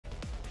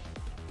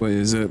What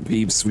is up,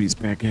 peeps? Sweet's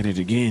back at it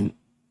again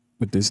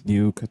with this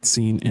new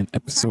cutscene and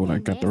episode. I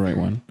got the right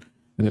one.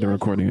 I did a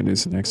recording of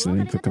this and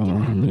accidentally clicked on the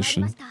wrong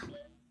mission.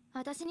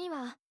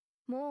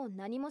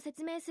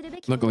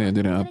 Luckily, I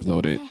didn't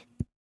upload it.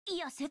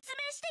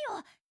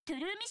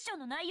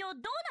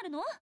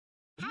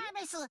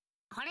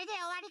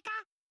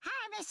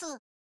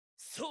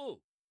 So,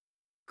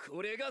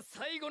 これが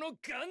最後の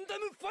ガンダ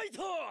ムファイ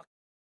ト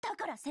だ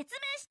から説明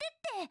して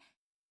って。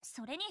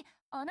それに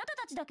あなた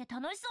たちだけ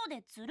楽しそう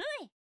でずる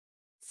い。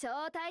小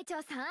隊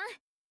長さん、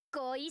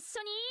ご一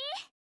緒に。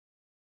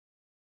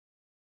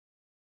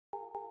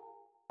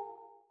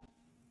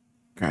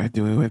Gotta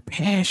do it with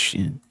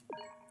passion.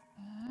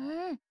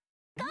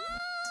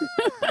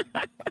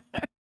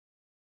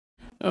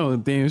 Oh,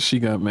 damn, she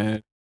got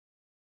mad.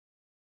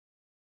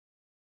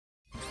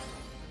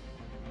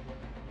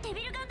 デ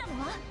ビルガンダ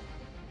ムは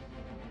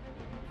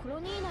コロ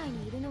ニー内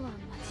にいるのは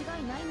間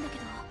違いないんだけ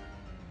ど。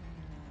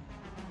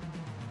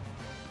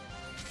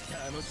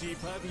楽しい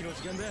パーティーの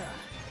時間だ。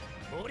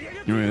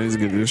 Alright, let's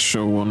get this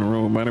show on the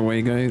road. By the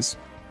way, guys,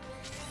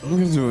 I'm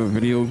gonna do a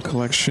video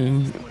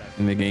collection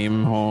in the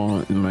game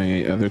hall in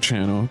my other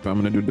channel, but I'm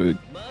gonna do the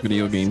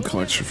video game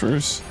collection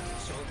first.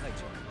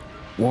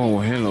 Whoa,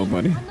 hello,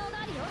 buddy.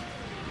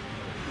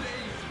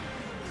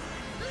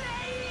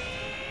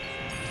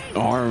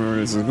 Oh, I remember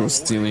this is go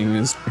stealing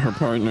her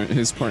partner,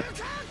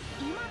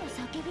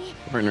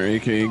 partner,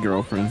 aka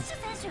girlfriend.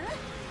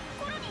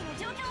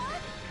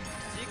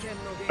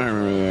 I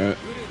remember that.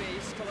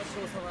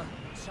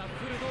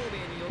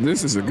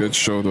 This is a good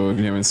show though if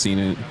you haven't seen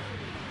it.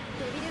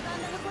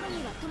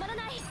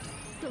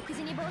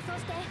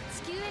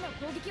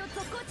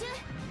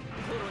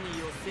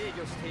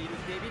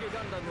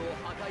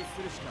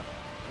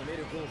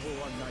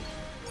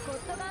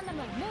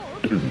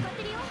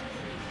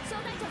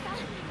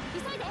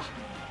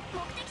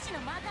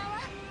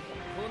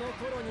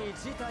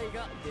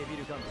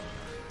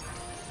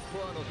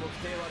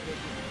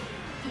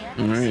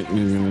 Alright,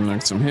 he's gonna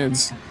knock some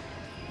heads.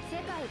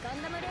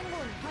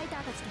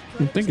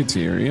 I think it's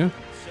here, yeah?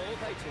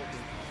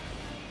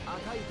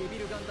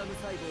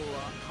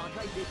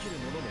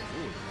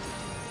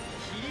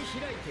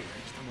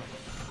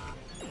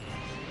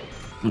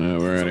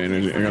 We're at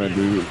energy. I gotta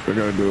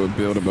do a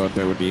build about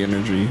that with the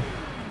energy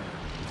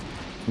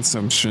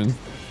consumption.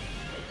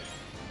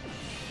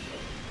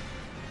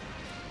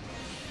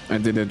 I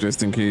did that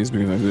just in case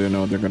because I didn't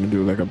know they're gonna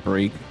do like a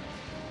break.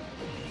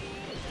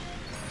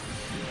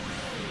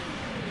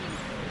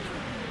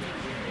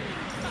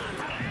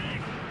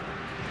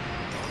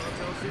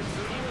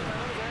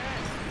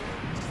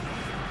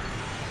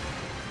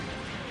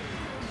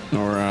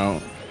 Or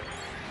out.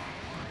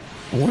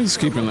 Always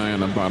keep an eye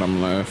on the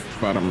bottom left,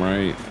 bottom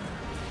right,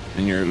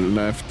 and your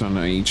left on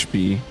the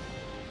HP.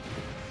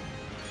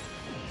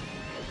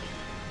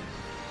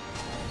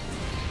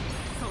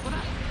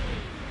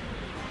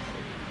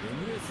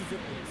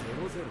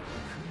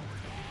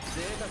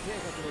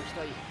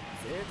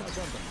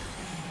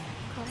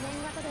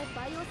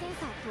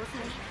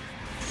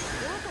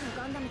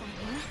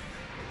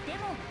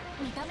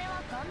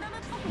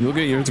 You'll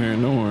get your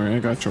turn, don't worry, I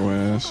got your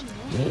ass.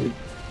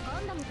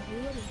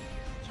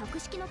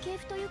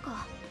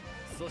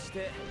 そし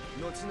て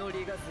後の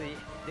リガ水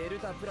デル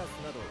タプラス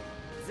など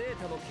ゼー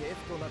タの系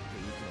譜となって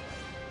いくのだ。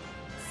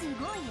す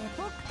ごいエ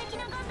ポック的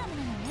なガンダム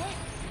なのね。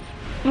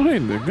Oh, hey,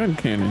 the gun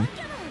cannon.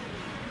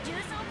 重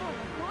装甲の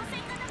光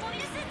線型モビ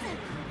ルスーツ。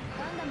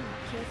ガンダムの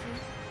系譜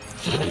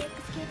X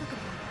計画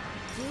は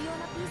重要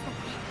なピースだ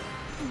ね。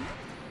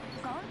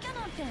ガンキャ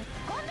ノンって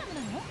ガンダム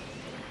なの？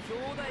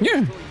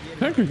 Yeah,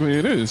 technically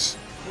it is.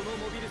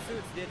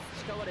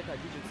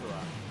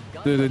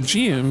 The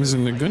GMs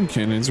and the gun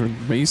cannons are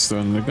based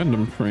on the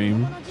Gundam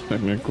frame,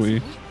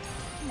 technically.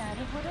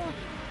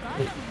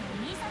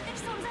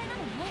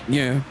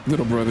 Yeah,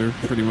 little brother,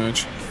 pretty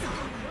much.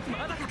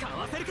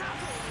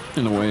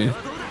 In a way,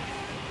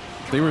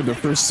 they were the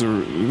first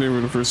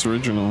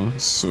original.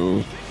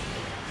 So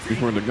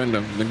before the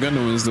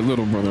Gundam is the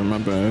little brother. My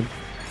bad.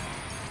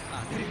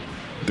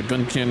 The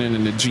gun cannon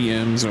and the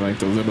GMs are like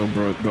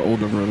the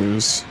older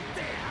brothers.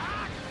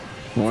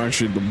 Well,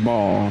 actually, the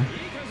ball.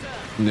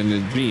 And then the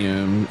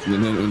GM,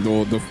 and then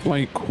the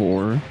flight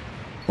core,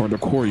 or the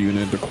core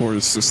unit, the core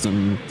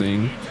system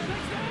thing,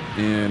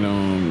 and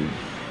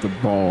the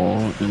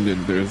ball, and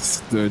then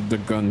there's the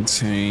gun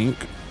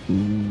tank,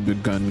 the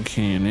gun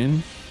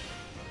cannon,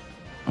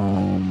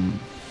 then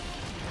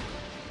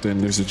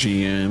there's a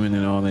GM, and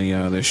then all the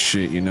other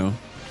shit, you know.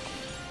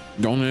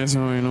 Don't ask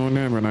how I know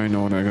that, but I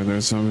know that because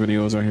there's some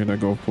videos out here that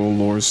go full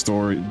lore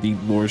story, deep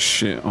lore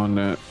shit on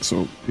that.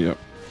 So, yep.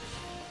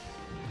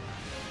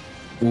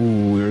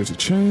 Ooh, there's a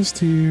chest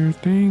here.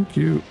 Thank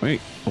you.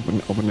 Wait,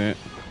 open that.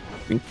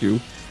 Thank you.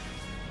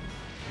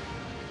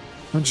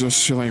 I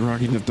just feel like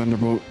Rocky the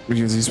Thunderbolt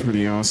because he's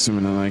pretty awesome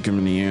and I like him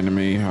in the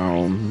anime,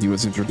 how he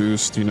was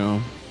introduced, you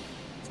know.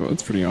 So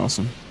it's pretty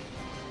awesome.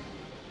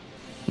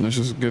 Let's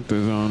just get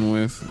this on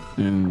with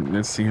and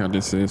let's see how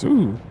this is.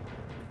 Ooh.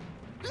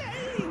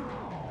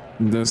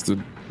 That's the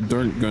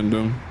Dirt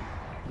Gundam.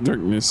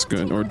 Darkness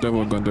gun or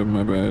Devil Gundam,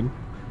 my bad.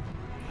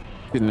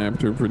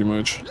 Kidnapped her pretty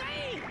much.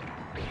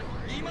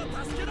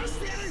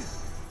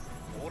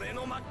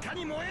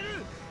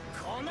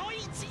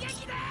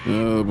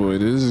 Oh boy,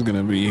 this is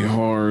gonna be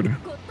hard.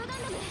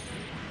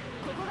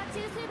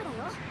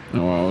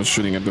 Oh, I was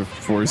shooting at the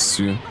force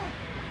too.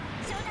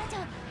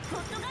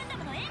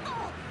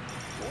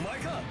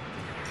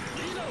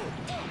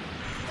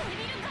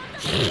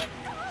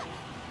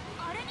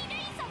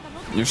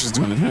 Yeah, she's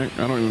doing attack.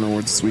 I don't even know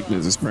what its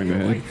weakness is spraying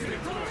ahead.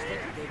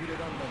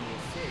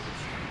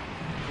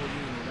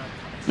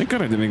 Thank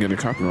God I didn't get a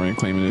copyright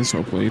claim in this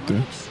whole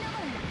playthrough.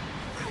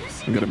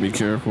 I gotta be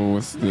careful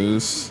with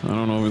this. I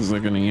don't know if it's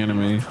like an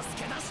anime.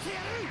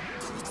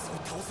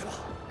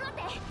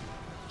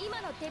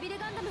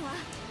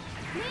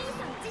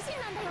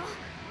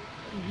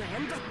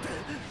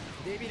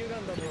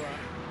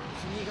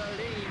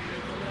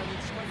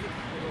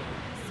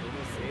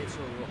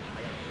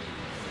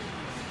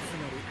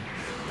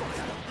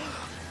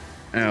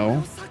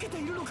 Ow.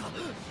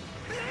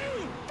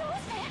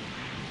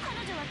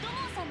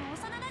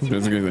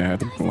 Basically, they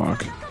had to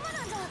block.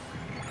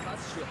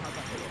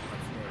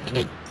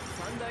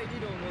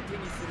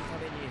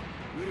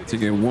 To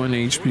get 1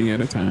 HP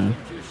at a time.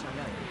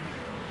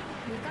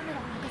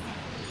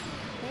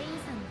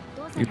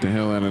 Get the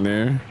hell out of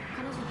there.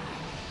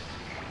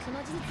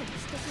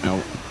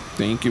 Out.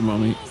 Thank you,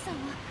 mommy.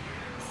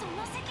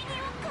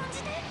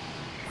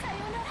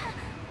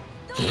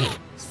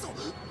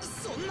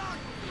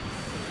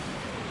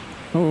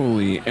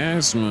 Holy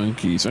ass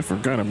monkeys. I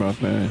forgot about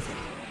that.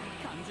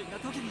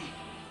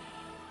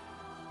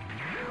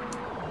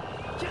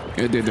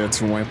 It did that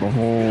to wipe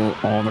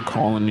all the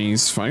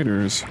colony's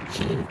fighters.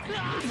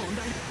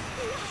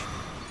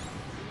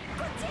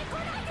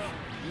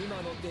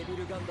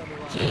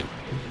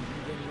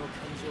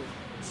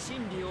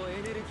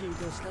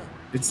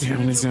 It's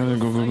down,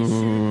 go, go, go, go,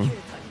 go.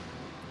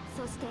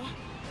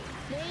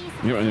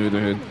 Yep, I knew the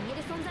head.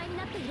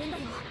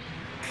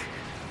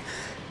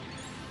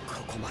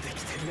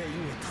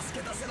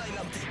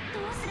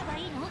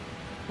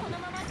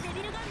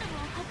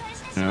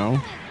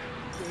 Ow.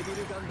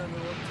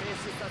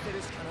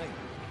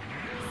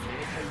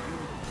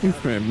 You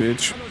fat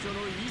bitch.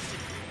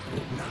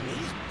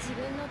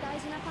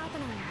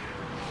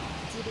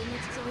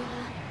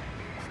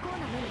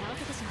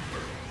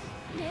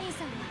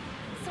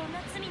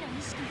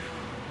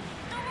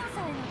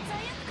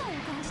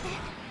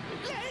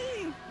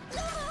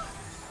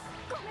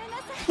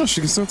 Oh,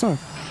 she can still talk.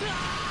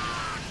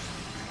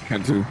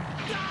 Had to.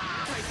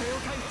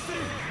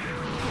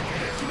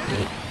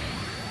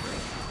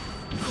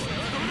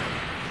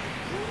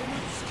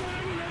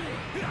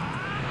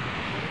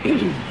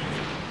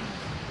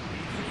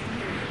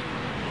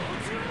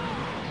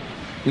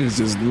 It's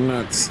just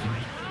nuts.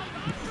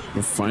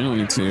 We're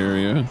finally to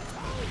area.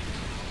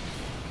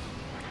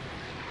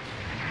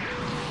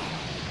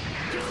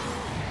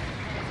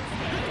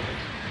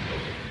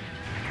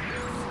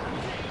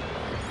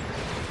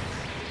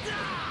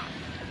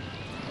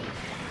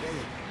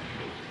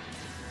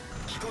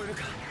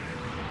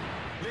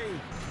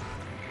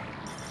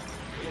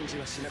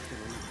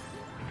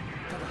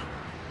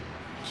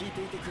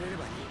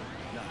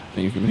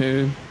 Thank you for the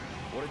head.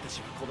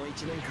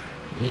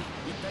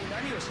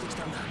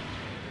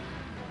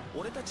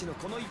 俺たちの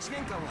この1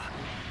年間は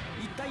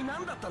一体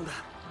何だったんだ。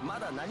ま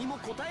だ何も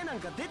答えなん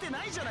か出て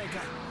ないじゃない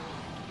か。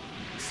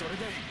それ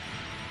で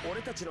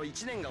俺たちの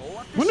1年が終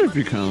わってしまった。Wonder if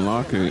you can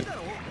unlock it. 確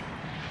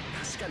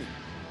かに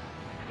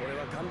俺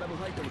はガンダム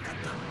ファイトに勝っ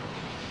た。で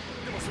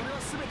もそれは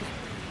全て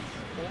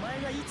お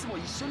前がいつも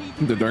一緒にい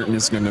てくれた。The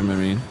Darkness Gundam, I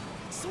mean.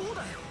 そう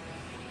だよ。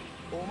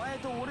お前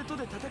と俺と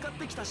で戦っ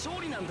てきた勝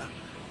利なんだ。だ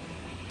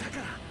か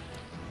ら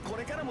こ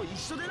れからも一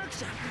緒でなく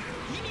ちゃ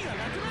意味が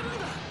なくなるん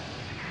だ。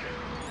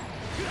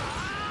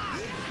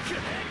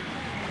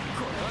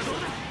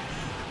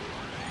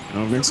I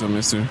don't think so,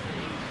 mister.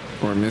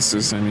 Or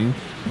missus, I mean.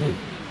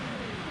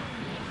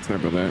 Sorry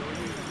about that.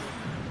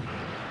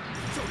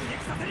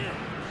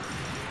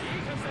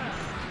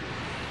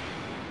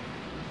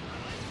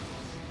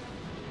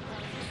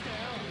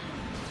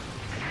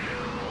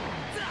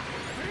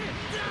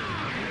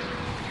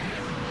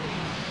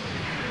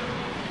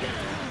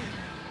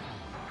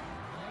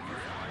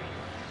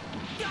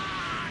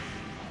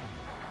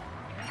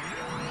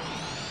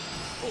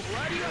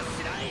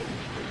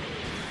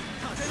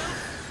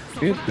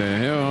 Get the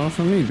hell off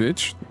of me,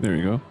 bitch. There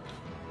you go.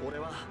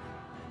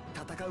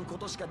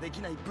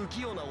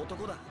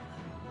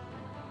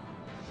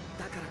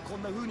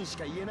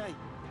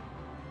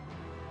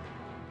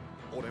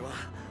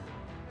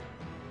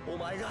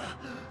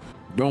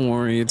 Don't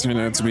worry, it turned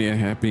out to be a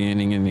happy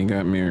ending and they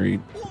got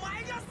married.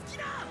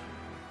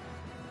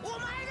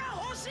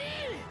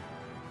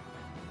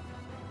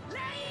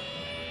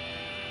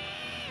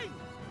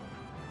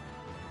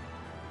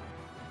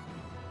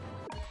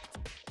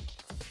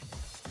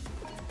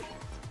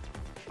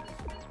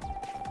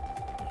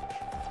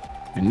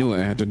 I knew I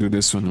had to do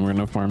this one. We're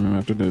gonna farm him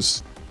after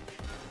this.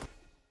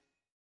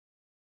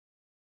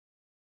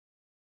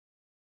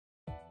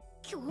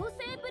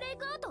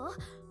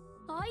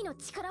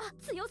 力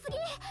強すぎ。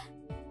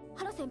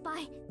ハロ先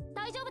輩、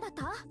大丈夫だっ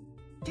た？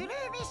トゥル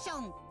ーミッショ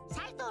ン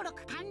再登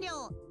録完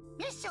了。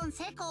ミッション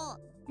成功。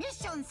ミッ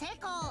ション成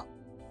功。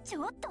ち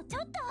ょっと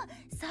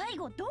最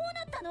後どうな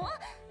ったの？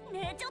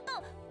ねえちょっと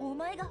お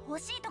前が欲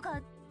しいとか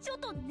ちょっ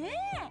とね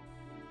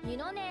え。ゆ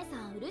の姉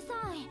さんうるさ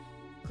い。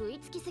食い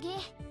つきすぎ。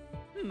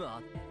ま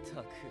っ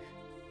たく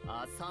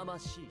浅ま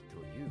しいと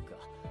いうか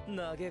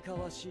嘆か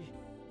わしい。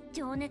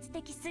情熱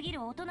的すぎ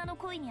る大人の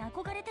恋に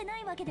憧れてな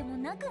いわけでも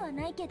なくは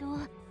ないけど、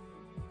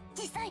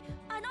実際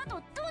あの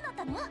後どうなっ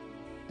たの？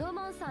ド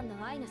モンさん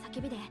の愛の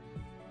叫びで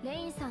レ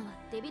インさんは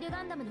デビル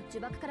ガンダムの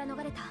呪縛から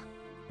逃れた。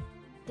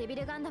デビ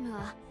ルガンダム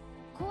は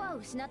コアを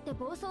失って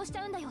暴走しち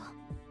ゃうんだよ。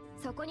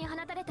そこに放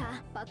たれ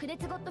た爆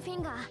熱ゴッドフィ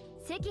ンガ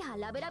ー赤波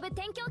ラブラブ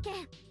天狂犬。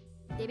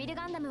デビル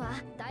ガンダムは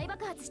大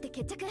爆発して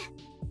決着。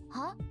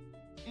は？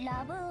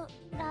ラブ？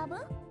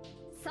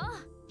そう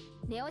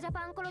ネオジャ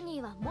パンコロニ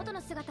ーは元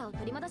の姿を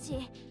取り戻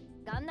し、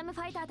ガンダム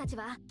ファイターたち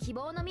は希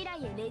望の未来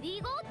へレディ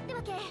ーゴーって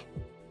わけ。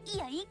い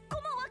や一個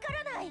もわか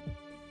らない。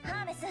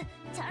ハーメス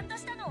ちゃんと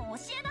したのを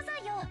教えなさ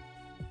いよ。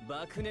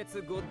爆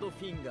熱ゴッドフ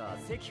ィンガ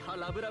ー赤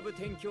波ラブラブ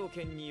天狂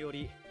犬によ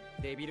り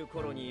デビル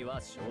コロニーは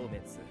消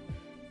滅、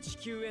地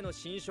球への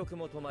侵食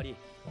も止まり、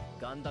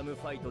ガンダム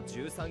ファイト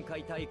13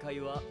回大会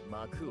は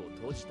幕を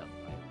閉じたんだ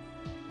よ。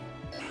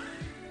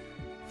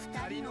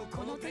二人の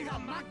この手が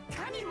真っ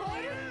赤に燃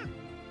える。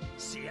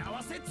幸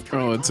せつか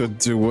み。 Oh, it's a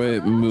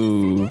duet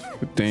move.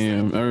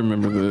 Damn, I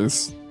remember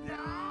this.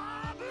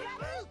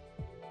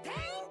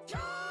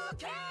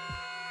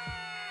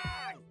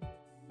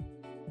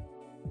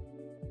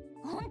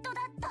 本当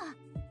だった。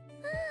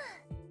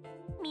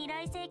未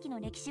来世紀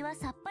の歴史は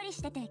さっぱり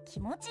してて気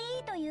持ち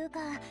いいというか、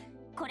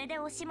これで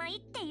おしま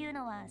いっていう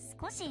のは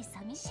少し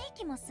寂しい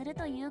気もする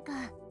というか。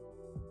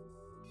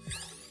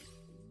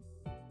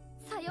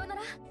さような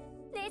ら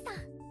姉さ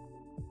ん。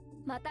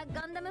また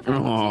ガンダムファイ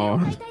ト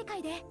14回大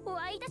会でお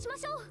会いいたしま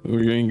しょう。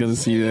 We ain't gonna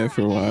see that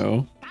for a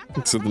while.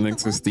 So the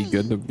next is the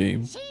Gundam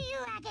game. See you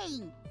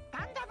again.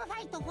 ガンダムフ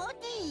ァイト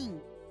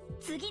14。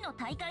次の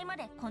大会ま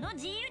でこの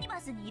G ユニバ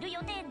ースにいる予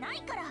定な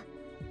いから。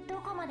ど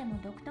こまでも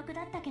独特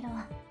だったけど、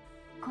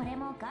これ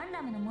もガン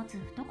ダムの持つ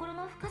懐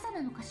の深さ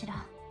なのかし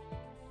ら。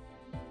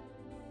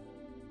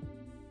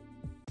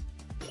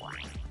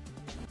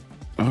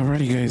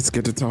Alrighty, guys,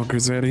 get the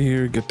talkers out of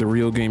here. Get the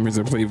real gamers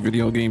that play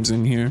video games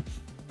in here.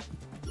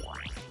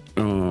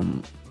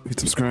 Hit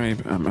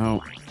subscribe. I'm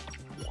out.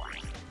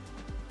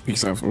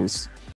 Peace out, folks.